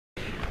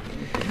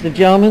The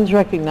gentleman's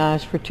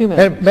recognized for 2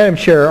 minutes. Madam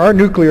Chair, our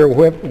nuclear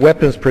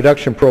weapons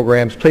production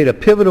programs played a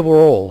pivotal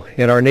role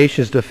in our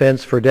nation's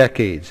defense for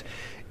decades.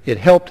 It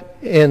helped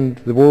end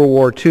the World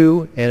War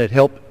II, and it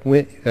helped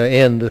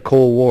end the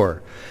Cold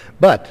War.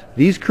 But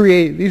these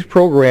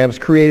programs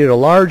created a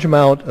large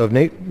amount of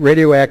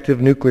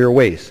radioactive nuclear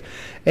waste,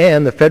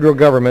 and the federal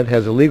government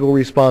has a legal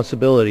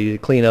responsibility to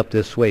clean up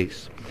this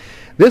waste.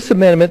 This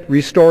amendment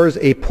restores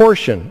a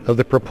portion of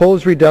the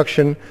proposed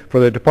reduction for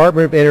the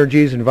Department of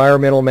Energy's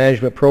Environmental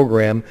Management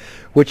Program,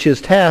 which is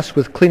tasked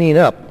with cleaning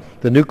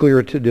up the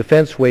nuclear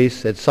defense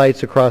waste at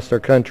sites across our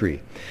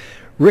country.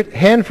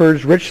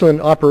 Hanford's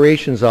Richland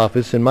Operations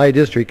Office in my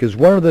district is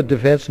one of the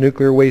defense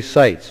nuclear waste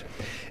sites,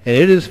 and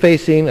it is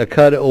facing a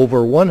cut of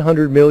over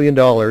 $100 million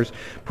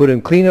put in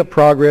cleanup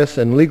progress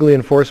and legally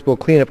enforceable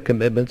cleanup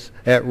commitments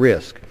at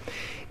risk.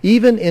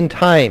 Even in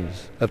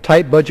times of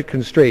tight budget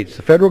constraints,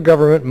 the federal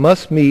government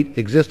must meet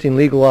existing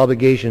legal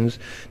obligations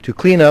to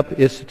clean up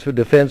its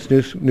defense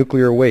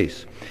nuclear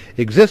waste.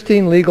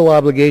 Existing legal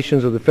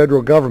obligations of the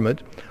federal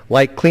government,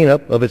 like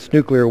cleanup of its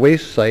nuclear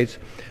waste sites,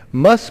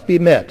 must be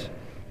met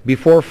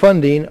before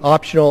funding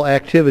optional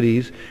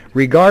activities,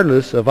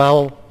 regardless of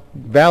how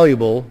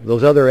valuable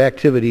those other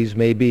activities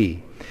may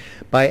be.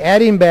 By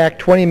adding back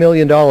 $20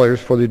 million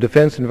for the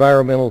Defense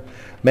Environmental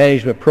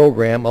Management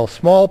Program, a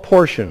small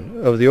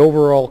portion of the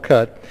overall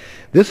cut,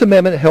 this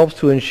amendment helps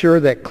to ensure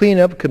that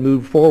cleanup can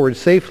move forward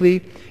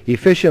safely,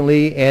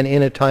 efficiently, and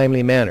in a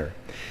timely manner.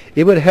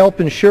 It would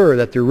help ensure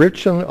that the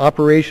Richland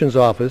Operations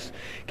Office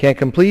can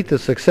complete the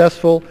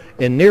successful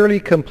and nearly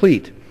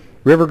complete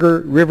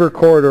river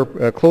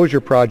corridor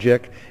closure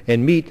project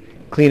and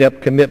meet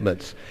cleanup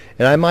commitments.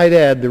 And I might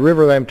add, the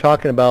river that I'm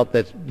talking about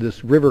that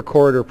this river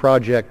corridor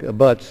project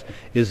abuts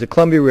is the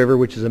Columbia River,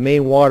 which is a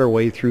main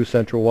waterway through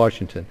central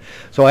Washington.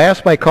 So I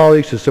ask my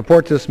colleagues to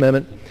support this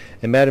amendment,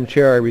 and Madam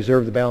Chair, I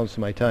reserve the balance of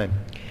my time.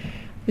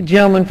 The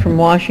gentleman from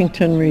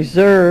Washington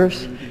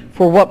reserves.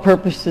 For what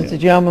purpose does the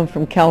gentleman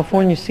from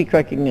California seek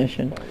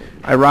recognition?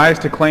 I rise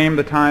to claim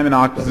the time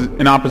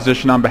in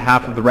opposition on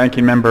behalf of the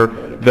ranking member,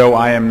 though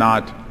I am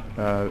not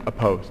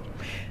opposed.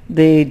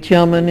 The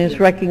gentleman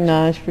is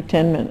recognized for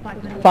 10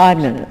 minutes. 5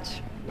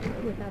 minutes.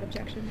 Without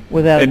objection.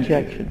 Without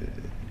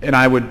objection. And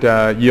I would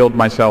yield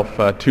myself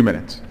 2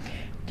 minutes.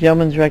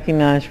 Gentleman's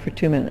recognized for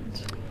 2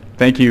 minutes.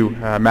 Thank you,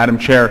 Madam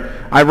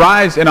Chair. I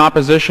rise in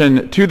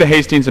opposition to the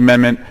Hastings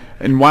Amendment,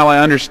 and while I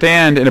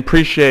understand and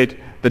appreciate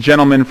the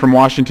gentleman from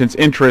Washington's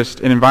interest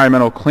in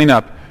environmental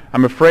cleanup,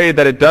 I'm afraid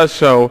that it does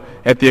so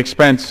at the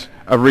expense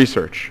of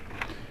research.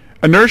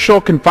 Inertial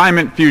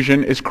confinement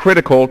fusion is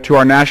critical to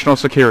our national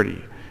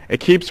security. It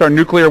keeps our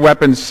nuclear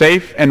weapons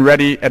safe and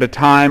ready at a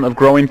time of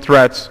growing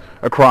threats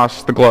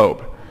across the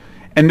globe.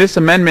 And this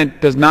amendment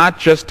does not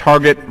just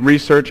target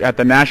research at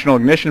the National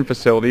Ignition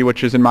Facility,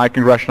 which is in my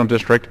congressional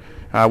district,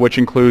 which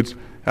includes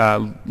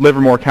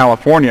Livermore,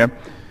 California.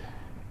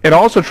 It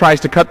also tries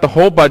to cut the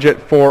whole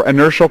budget for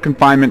inertial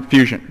confinement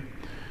fusion.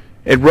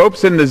 It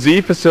ropes in the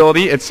Z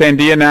facility at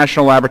Sandia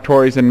National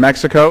Laboratories in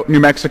New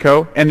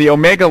Mexico, and the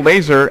Omega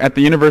Laser at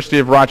the University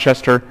of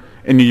Rochester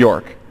in New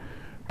York.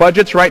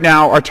 Budgets right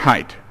now are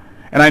tight,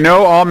 and I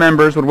know all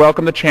members would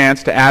welcome the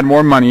chance to add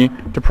more money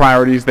to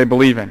priorities they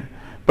believe in.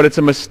 But it's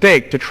a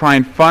mistake to try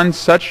and fund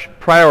such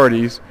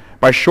priorities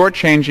by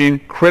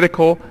shortchanging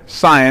critical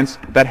science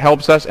that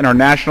helps us in our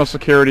national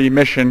security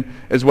mission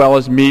as well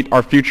as meet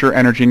our future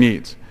energy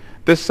needs.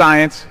 This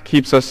science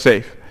keeps us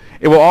safe.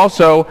 It will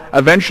also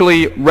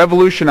eventually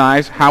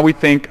revolutionize how we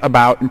think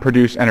about and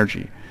produce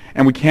energy.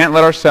 And we can't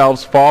let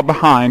ourselves fall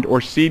behind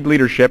or cede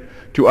leadership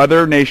to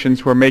other nations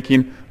who are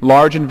making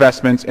large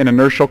investments in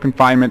inertial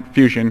confinement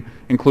fusion,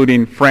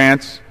 including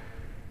France,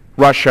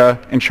 Russia,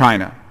 and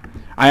China.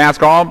 I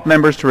ask all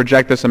members to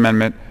reject this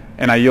amendment,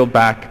 and I yield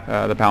back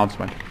the balance of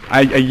my time.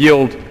 I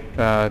yield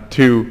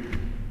to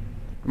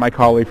my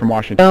colleague from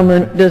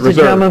Washington. Does the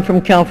gentleman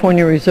from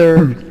California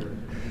reserve?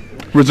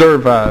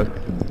 Reserve.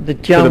 The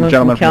gentleman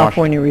from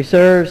California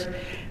reserves.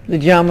 The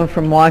gentleman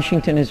from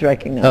Washington is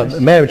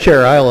recognized. Madam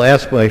Chair, I will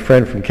ask my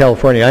friend from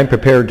California. I'm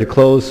prepared to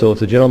close, so if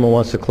the gentleman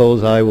wants to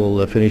close, I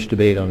will finish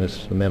debate on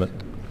this amendment.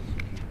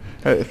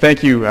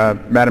 Thank you,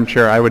 Madam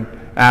Chair. I would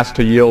ask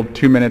to yield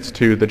 2 minutes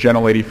to the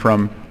gentlelady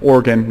from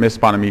Oregon, Ms.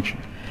 Bonamici.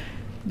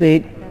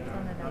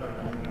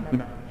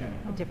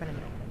 Different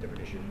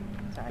issue.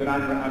 Then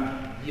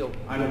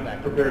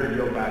I'm prepared to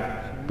yield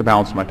back the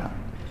balance of my time.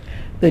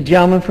 The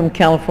gentleman from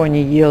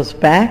California yields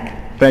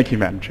back. Thank you,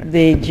 Madam Chair.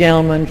 The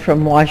gentleman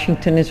from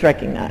Washington is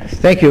recognized.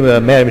 Thank you,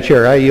 Madam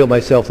Chair. I yield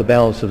myself the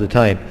balance of the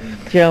time.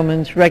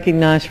 Gentleman's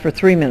recognized for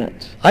 3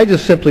 minutes. I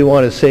just simply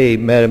want to say,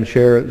 Madam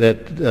Chair,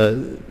 that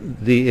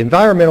the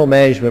Environmental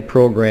Management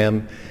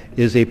Program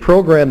is a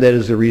program that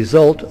is a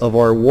result of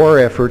our war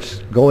efforts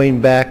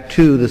going back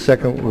to the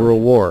Second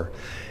World War.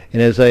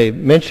 And as I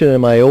mentioned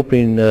in my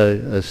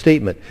opening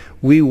statement,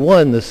 we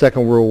won the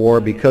Second World War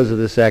because of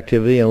this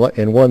activity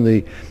and won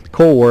the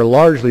Cold War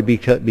largely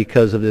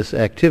because of this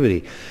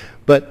activity.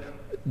 But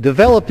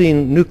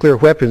developing nuclear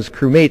weapons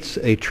creates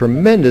a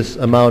tremendous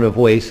amount of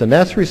waste, and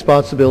that's the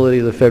responsibility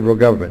of the federal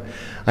government.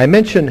 I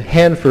mentioned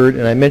Hanford,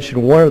 and I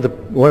mentioned one of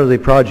the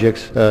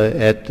projects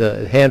at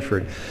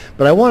Hanford,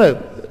 but I want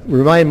to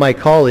remind my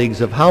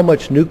colleagues of how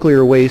much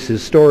nuclear waste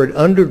is stored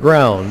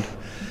underground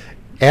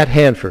at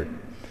Hanford.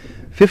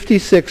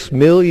 56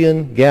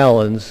 million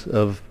gallons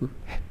of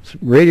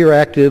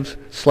radioactive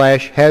 /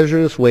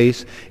 hazardous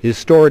waste is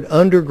stored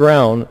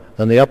underground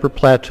on the upper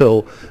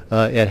plateau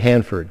at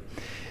Hanford.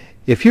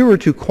 If you were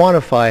to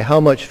quantify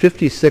how much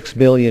 56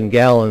 million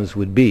gallons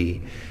would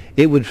be,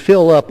 it would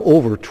fill up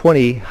over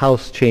 20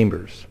 House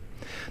chambers.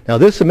 Now,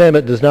 this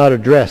amendment does not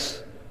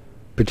address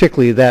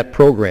particularly that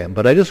program,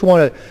 but I just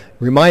want to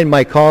remind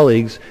my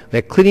colleagues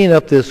that cleaning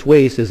up this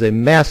waste is a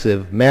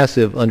massive,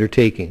 massive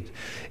undertaking,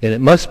 and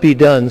it must be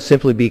done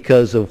simply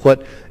because of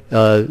what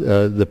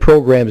the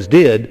programs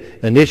did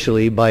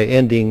initially by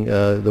ending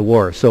the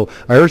war. So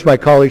I urge my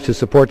colleagues to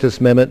support this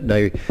amendment,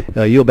 and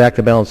I yield back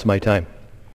the balance of my time.